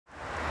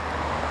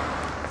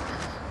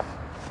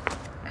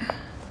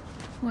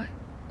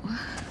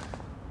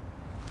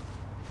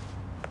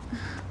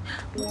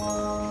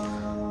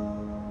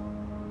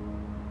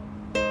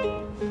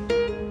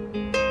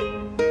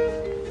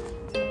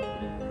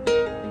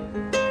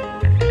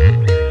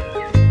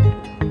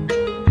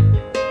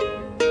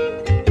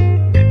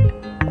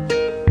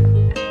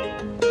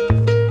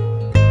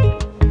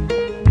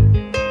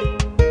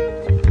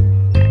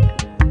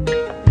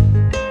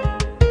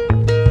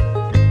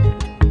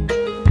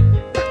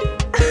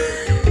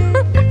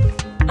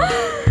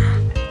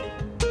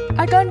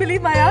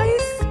my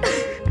eyes.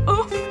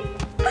 Oh.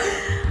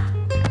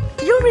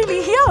 You're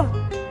really here.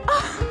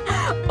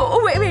 Oh,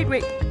 wait.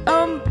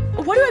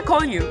 What do I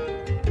call you?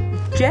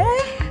 Jay?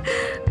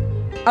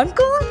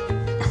 Uncle?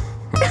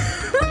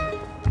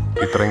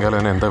 ഇത്രയും കാലം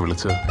എന്നെ എന്താ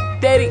വിളിച്ചത്?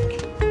 തെറി.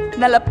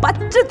 നല്ല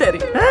പച്ച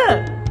തെറി.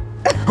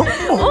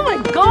 Oh my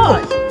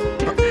god.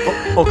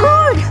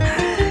 God.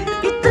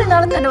 ഇത്ര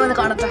നാളും തന്നെ വന്ന്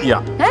കാണട്ടെ.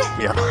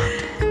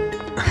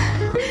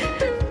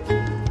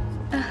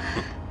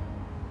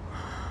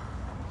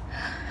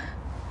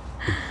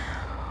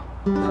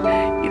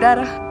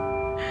 ഇതാരാ?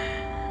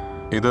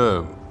 ഇത്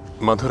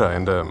മധുര,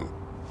 എൻ്റെ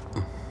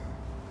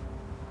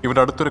ഇവിടെ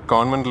അടുത്തൊരു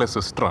കോൺവെന്റിലെ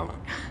സിസ്റ്ററാണ്.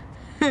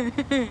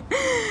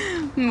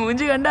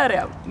 മൂഞ്ചി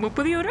കണ്ടറിയാം.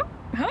 30 യൂറോ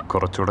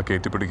കുറച്ചുകൂടെ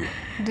കയറ്റിപ്പിടിക്കും.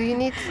 Do you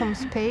need some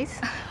space?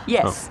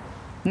 Yes,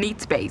 need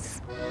space.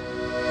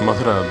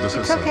 Madurai, this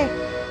is okay.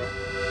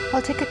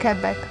 I'll take a cab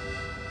back.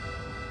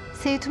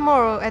 See you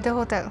tomorrow at the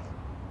hotel.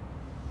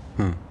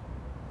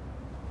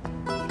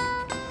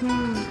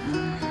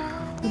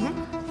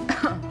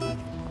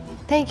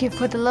 Thank you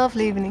for the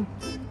lovely evening.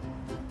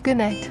 Good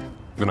night.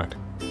 Good night.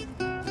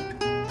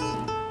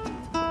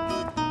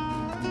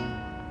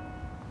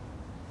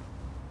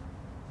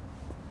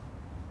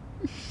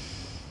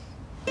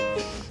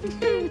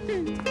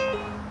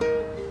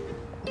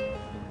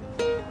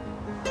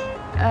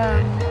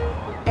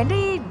 എൻ്റെ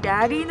ഈ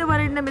daddy എന്ന്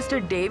പറയുന്ന mister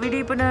David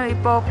Eapen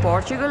ഇപ്പോൾ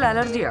Portugal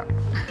അലർജിയാണ്.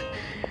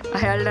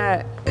 അയാളുടെ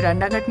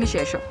 2ാം ഘട്ടത്തിന്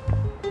ശേഷം.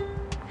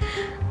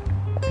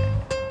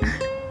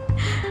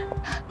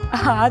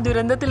 ആ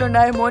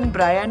ദുരന്തത്തിലുണ്ടായ മോൻ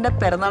ബ്രയാൻ്റെ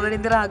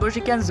പിറന്നാളിനിന്ദിര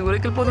ആഘോഷിക്കാൻ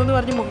സൂറിക്കിൽ പോകുന്നു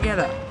പറഞ്ഞ്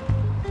മുങ്ങിയതാ.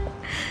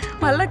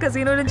 വല്ല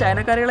കസീനോയിലും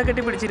ചൈനക്കാരികളെ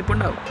കെട്ടി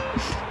പിടിച്ചിരിപ്പുണ്ടാവും.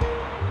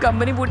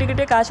 കമ്പനി പൂട്ടി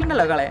കിട്ടിയ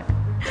കാശുണ്ടല്ലോ കളയാൻ.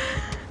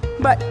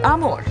 ബട്ട് ആ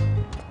മോൾ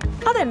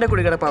അതെൻ്റെ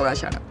കുടികിടപ്പ്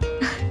അവകാശമാണ്.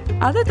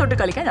 അതേ തൊട്ട്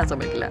കളിക്കാൻ ഞാൻ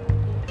സമ്മതിക്കില്ല.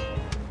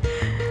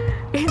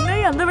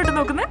 എന്നായി അന്ത വിട്ട്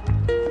നോക്കുന്നേ?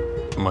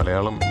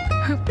 മലയാളം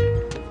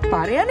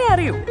പറയാനേ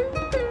അറിയൂ,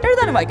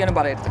 എഴുതാനും വായിക്കാനും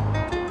പറയരുത്.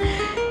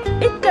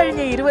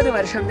 ഇക്കഴിഞ്ഞ 20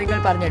 വർഷം നിങ്ങൾ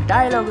പറഞ്ഞ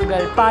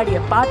ഡയലോഗുകൾ, പാടിയ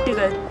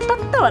പാട്ടുകൾ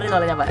തത്ത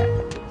പറയുന്നത് ഞാൻ പറയാം.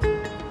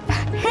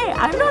 Hey,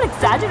 I'm not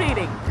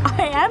exaggerating.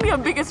 I am your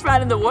biggest fan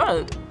in the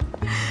world.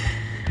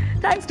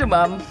 Thanks to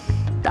Mom,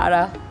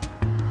 Tara.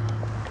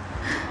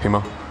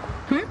 Hima.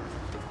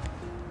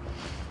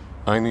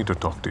 I need to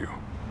talk to you.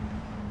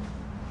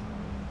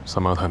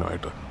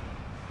 സമാധാനമായിട്ട്.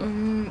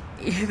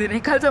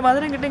 ഇതിനേക്കാൾ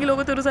സമാധാനം കിട്ടിയെങ്കിൽ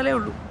ലോകത്തൊരു സ്ഥലമേ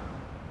ഉള്ളൂ.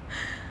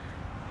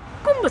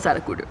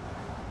 കുമ്പസാരക്കൂട്.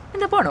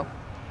 എന്താ പോണോ?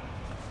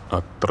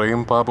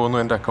 അത്രയും പാപമൊന്നും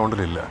എൻ്റെ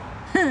അക്കൗണ്ടിലില്ല.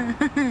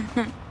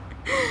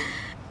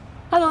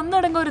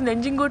 അതൊന്നടങ്കം ഒരു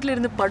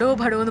നെഞ്ചിൻകോട്ടിലിരുന്ന് പടോ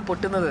എന്ന്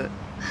പൊട്ടുന്നത്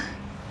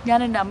ഞാൻ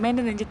എൻ്റെ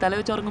അമ്മേൻ്റെ നെഞ്ചി തല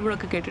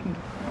വെച്ചുറങ്ങുമ്പോഴൊക്കെ കേട്ടിട്ടുണ്ട്.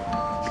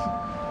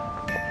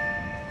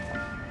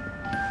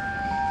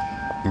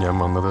 ഞാൻ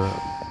വന്നത്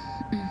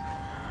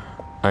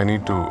I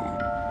need to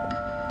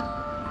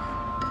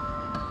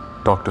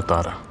talk to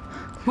Tara.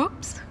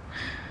 Whoops.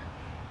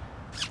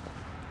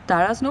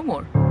 Tara's no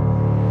more.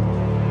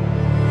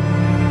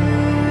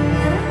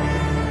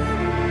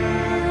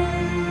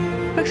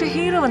 പക്ഷെ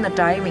ഹീറോ വന്ന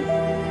ടൈമിങ്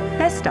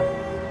ബെസ്റ്റാ.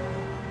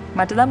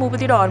 മറ്റേതാ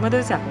 30യുടെ ഓർമ്മ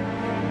ദിവസാ.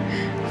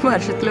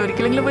 വർഷത്തിൽ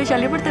ഒരിക്കലെങ്കിലും പോയി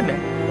ശല്യപ്പെടുത്തണ്ടേ?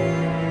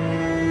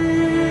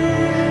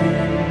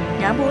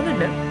 ഞാൻ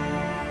പോകുന്നുണ്ട്.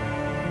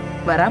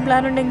 വരാൻ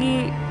പ്ലാൻ ഉണ്ടെങ്കിൽ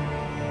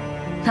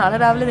നാളെ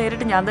രാവിലെ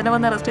നേരിട്ട് ഞാൻ തന്നെ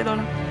വന്ന് അറസ്റ്റ്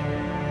ചെയ്തോളാം.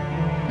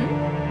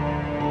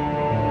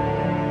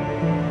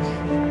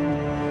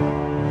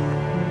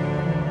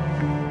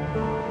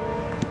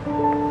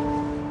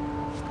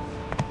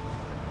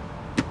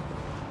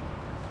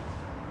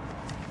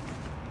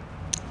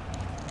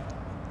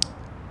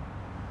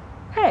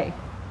 Hey,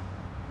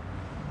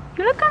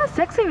 you look kind of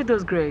sexy with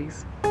those grays.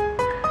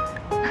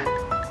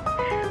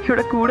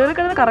 ഇവിടെ കൂടുതൽ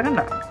കിടന്ന്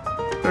കറങ്ങണ്ട.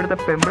 ഇവിടുത്തെ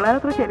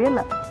പെമ്പിളാരത്ര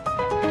ശരിയല്ല.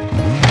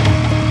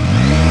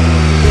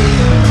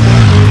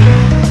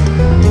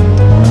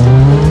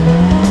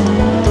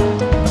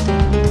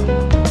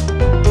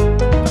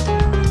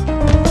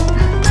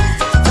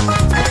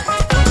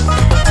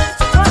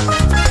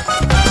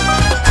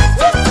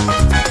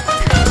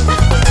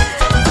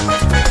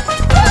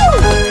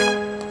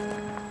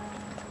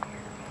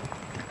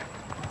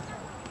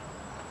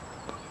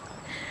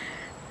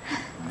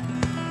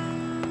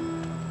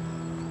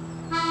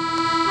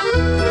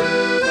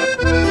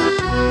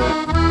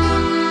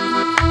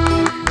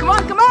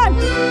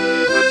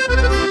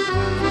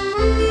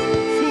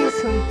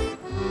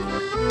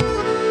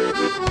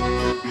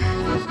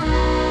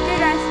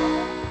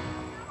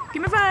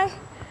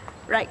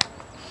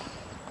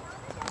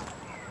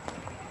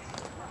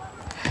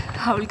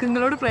 അവൾക്ക്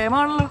നിങ്ങളോട്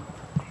പ്രേമാണല്ലോ.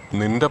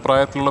 നിന്റെ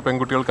പ്രായത്തിലുള്ള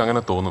പെൺകുട്ടികൾക്ക്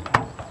അങ്ങനെ തോന്നും.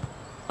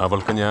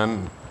 അവൾക്ക് ഞാൻ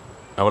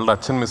അവളുടെ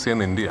അച്ഛൻ മിസ്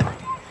ചെയ്യുന്ന ഇന്ത്യയാണ്.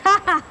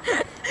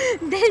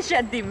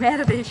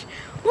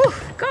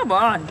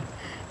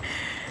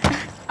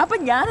 അപ്പൊ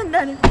ഞാൻ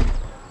എന്താണ്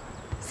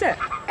സർ?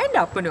 എൻ്റെ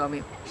അപ്പനും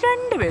അമ്മയും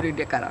 2 പേരും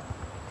ഇന്ത്യക്കാരാണ്.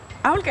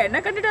 അവൾക്ക്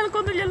എന്നെ കണ്ടിട്ട്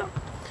ആൾക്കൊന്നുമില്ലല്ലോ.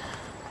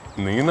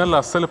 നീ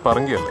നല്ല അസല്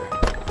പറങ്കിയല്ലേ.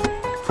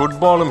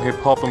 ഫുട്ബോളും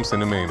ഹിപ്പ് ഹോപ്പും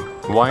സിനിമയും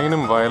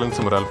വൈനും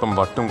വയലൻസും ഒരല്പം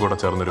വട്ടും കൂടെ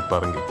ചേർന്നൊരു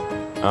പറങ്കി.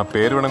 ആ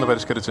പേര് വേണമെന്ന്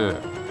പരിഷ്കരിച്ച്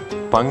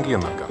പങ്കി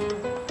എന്നാക്കാം.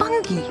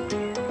 Punky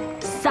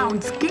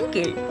sounds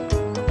kinky.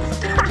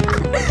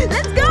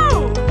 Let's go.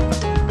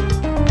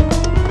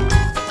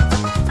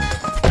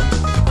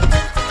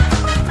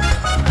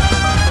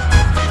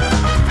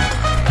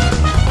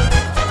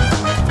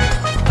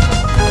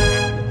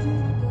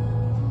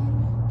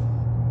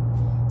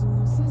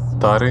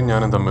 താരയും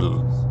ഞാനും തമ്മിൽ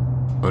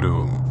ഒരു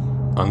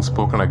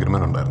അൺസ്പോക്കൺ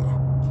അഗ്രിമെന്റ് ഉണ്ടായിരുന്നു.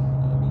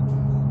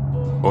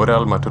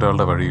 ഒരാൾ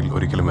മറ്റൊരാളുടെ വഴിയിൽ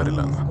ഒരിക്കലും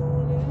വരില്ലെന്ന്.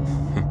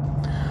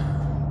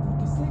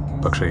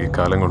 പക്ഷെ ഈ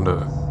കാലം കൊണ്ട്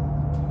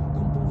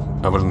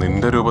അവൾ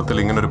നിന്റെ രൂപത്തിൽ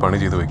ഇങ്ങനൊരു പണി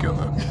ചെയ്തു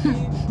വെക്കുമെന്ന്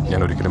ഞാൻ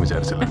ഒരിക്കലും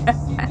വിചാരിച്ചില്ല.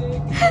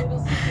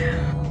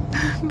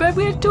 But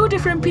we are two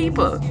different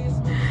people.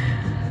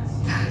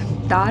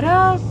 താര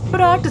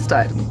ഒരു ആർട്ടിസ്റ്റ്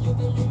ആയിരുന്നു.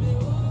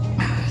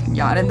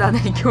 ഞാനെന്താന്ന്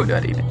എനിക്ക് പോലും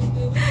അറിയില്ല.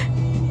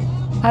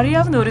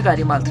 അറിയാവുന്ന ഒരു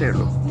കാര്യം മാത്രമേ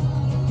ഉള്ളൂ,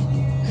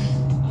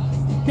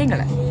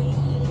 നിങ്ങളെ.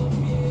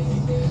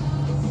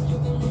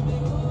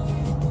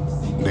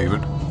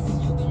 ഡേവിഡ്,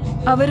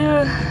 അവര്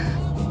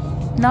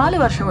 4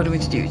 വർഷം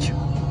ഒരുമിച്ച് ജീവിച്ചു.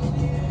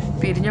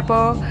 പിരിഞ്ഞപ്പോ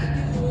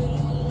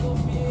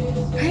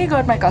he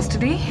got my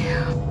custody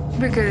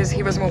because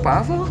he was more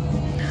powerful.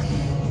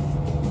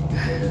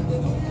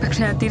 പക്ഷെ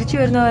ഞാൻ തിരിച്ചു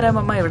വരുന്നവരെ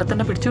അമ്മ ഇവിടെ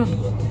തന്നെ പിടിച്ചു വന്നു.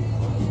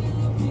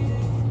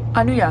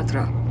 അനുയാത്ര,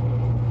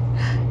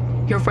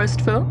 your first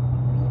film?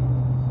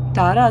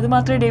 താര അത്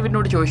മാത്രമേ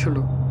ഡേവിഡിനോട്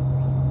ചോദിച്ചുള്ളൂ,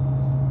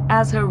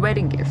 as her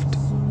wedding gift.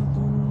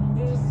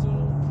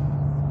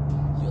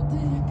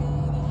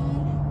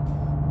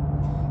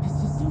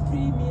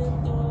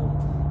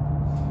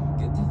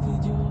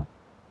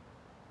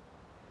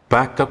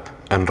 Pack up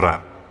and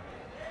rap.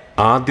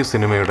 ആദ്യ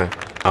സിനിമയുടെ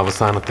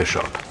അവസാനത്തെ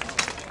ഷോട്ട്.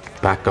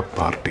 Pack up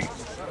party.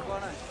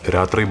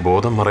 രാത്രി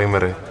ബോധം മറയും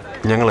വരെ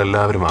ഞങ്ങൾ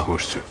എല്ലാവരും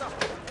ആഘോഷിച്ചു.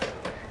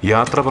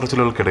 യാത്ര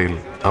പറച്ചിലുകൾക്കിടയിൽ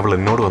അവൾ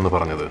എന്നോട് വന്ന്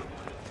പറഞ്ഞത്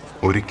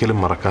ഒരിക്കലും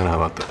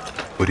മറക്കാനാവാത്ത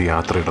ഒരു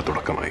യാത്രയുടെ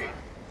തുടക്കമായി.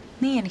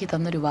 നീ എനിക്ക്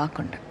തന്നൊരു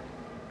വാക്കുണ്ട്,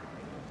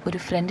 ഒരു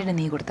ഫ്രണ്ടിന്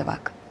നീ കൊടുത്ത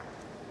വാക്ക്.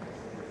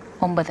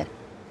 9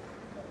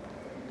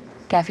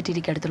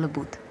 കാഫറ്റീരിയക്ക് അടുത്തുള്ള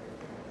ബൂത്ത്.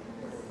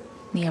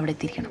 നീ അവിടെ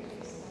എത്തിയിരിക്കണം.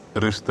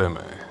 റിശ്തേ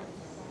മേ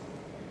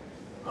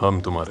ഹം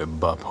തുമാരെ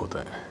ബാപ്പ് ഹോത്തെ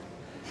ഹൈ.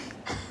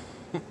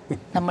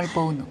 നമ്മൾ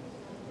പോകുന്നു.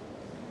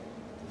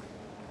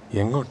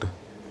 എങ്ങോട്ട്?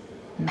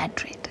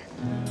 മാഡ്രിഡ്.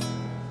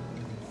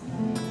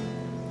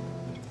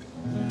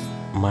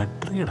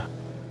 മഡ്രിഡ്?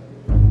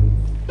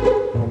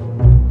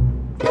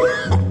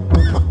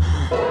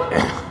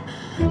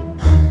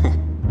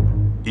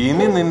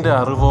 ഇനി നിന്റെ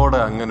അറിവോടെ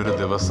അങ്ങനൊരു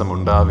ദിവസം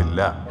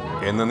ഉണ്ടാവില്ല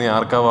എന്ന് നീ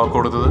ആർക്കാ വാക്ക്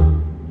കൊടുത്തത്?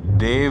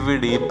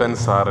 ഡേവിഡ് ഈപ്പൻ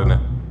സാറിന്.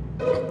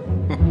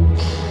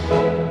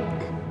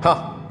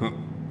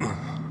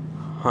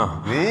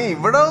 നീ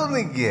ഇവിടെ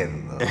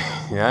നിൽക്കുകയായിരുന്നു.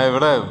 ഞാൻ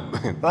ഇവിടെ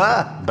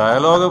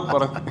ഡയലോഗ്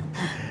പറഞ്ഞു.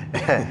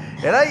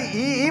 എടാ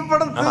ഈ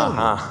പടത്തിൽ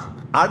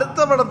അടുത്ത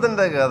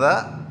പടത്തിന്റെ കഥ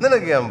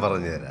നിനക്ക് ഞാൻ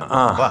പറഞ്ഞുതരാം.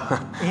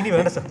 ഇനി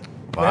വേണ്ട സാർ,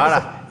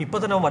 ഇപ്പൊ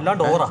തന്നെ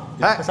വല്ലാണ്ട് ഓവറാ.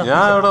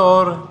 ഞാൻ ഇവിടെ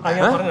ഓവർ?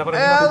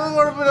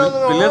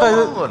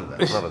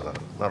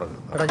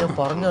 എടാ ഞാൻ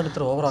പറഞ്ഞാൽ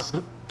ഇത്ര ഓവറാ.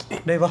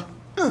 വാ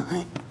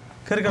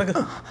കയറി കിടക്ക്.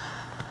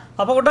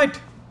 അപ്പൊ ഗുഡ് നൈറ്റ്,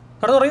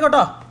 കിടന്ന്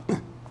ഉറങ്ങിക്കോട്ടാ.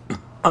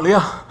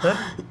 അളിയാ,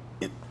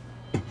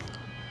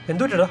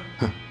 എന്തു പറ്റിയടാ?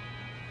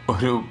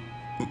 ഒരു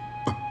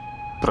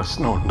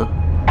പ്രശ്നമുണ്ട്.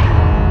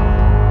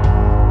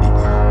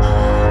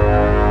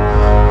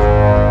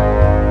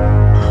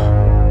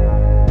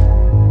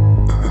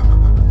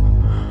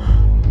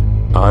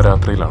 ആ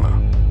രാത്രിയിലാണ്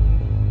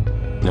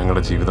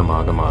ഞങ്ങളുടെ ജീവിതം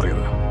ആകെ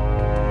മാറിയത്.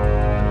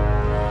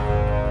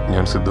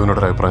 ഞാൻ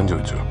സിദ്ധുവിനോടൊരു അഭിപ്രായം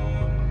ചോദിച്ചു.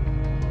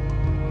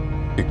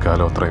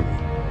 ഇക്കാലം അത്രയും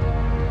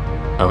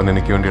അവൻ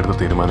എനിക്ക് വേണ്ടി എടുത്ത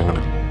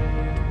തീരുമാനങ്ങളിൽ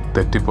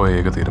തെറ്റിപ്പോയ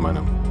ഏക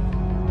തീരുമാനം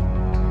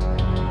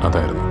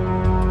അതായിരുന്നു.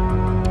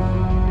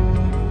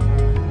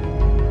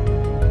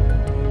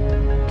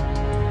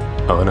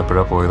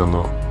 അവനെപ്പോഴാ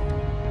പോയതെന്നോ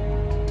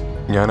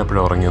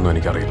ഞാനെപ്പോഴാ ഉറങ്ങിയെന്നോ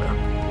എനിക്കറിയില്ല.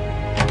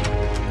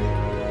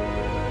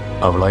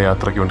 അവൾ ആ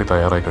യാത്രയ്ക്ക് വേണ്ടി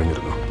തയ്യാറായി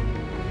കഴിഞ്ഞിരുന്നു.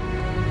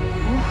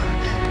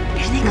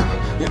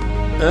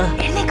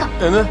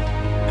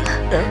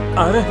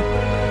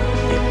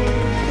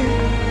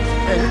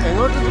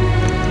 എങ്ങോട്ട്?